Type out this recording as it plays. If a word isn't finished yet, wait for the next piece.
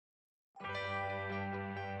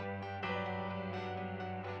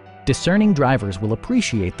discerning drivers will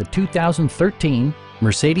appreciate the 2013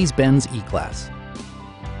 Mercedes-Benz E-Class.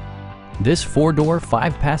 This four-door,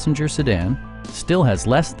 five-passenger sedan still has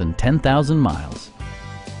less than 10,000 miles.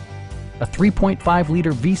 A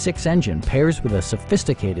 3.5-liter V6 engine pairs with a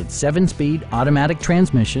sophisticated 7-speed automatic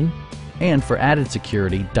transmission, and for added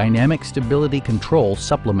security, dynamic stability control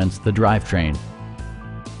supplements the drivetrain.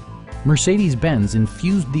 Mercedes-Benz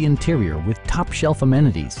infused the interior with top-shelf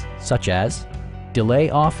amenities such as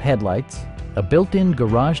delay-off headlights, a built-in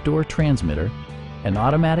garage door transmitter, an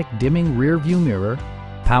automatic dimming rear-view mirror,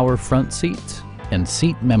 power front seats, and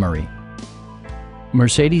seat memory.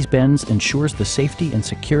 Mercedes-Benz ensures the safety and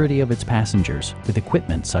security of its passengers with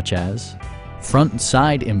equipment such as front and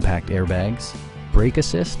side impact airbags, brake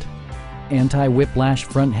assist, anti-whiplash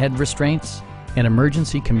front head restraints, an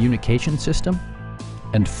emergency communication system,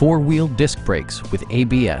 and four-wheel disc brakes with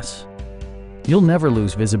ABS. You'll never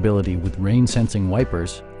lose visibility with rain-sensing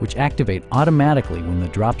wipers, which activate automatically when the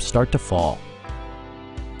drops start to fall.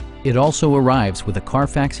 It also arrives with a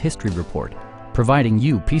Carfax history report, providing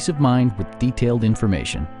you peace of mind with detailed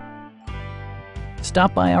information.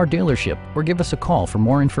 Stop by our dealership or give us a call for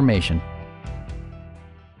more information.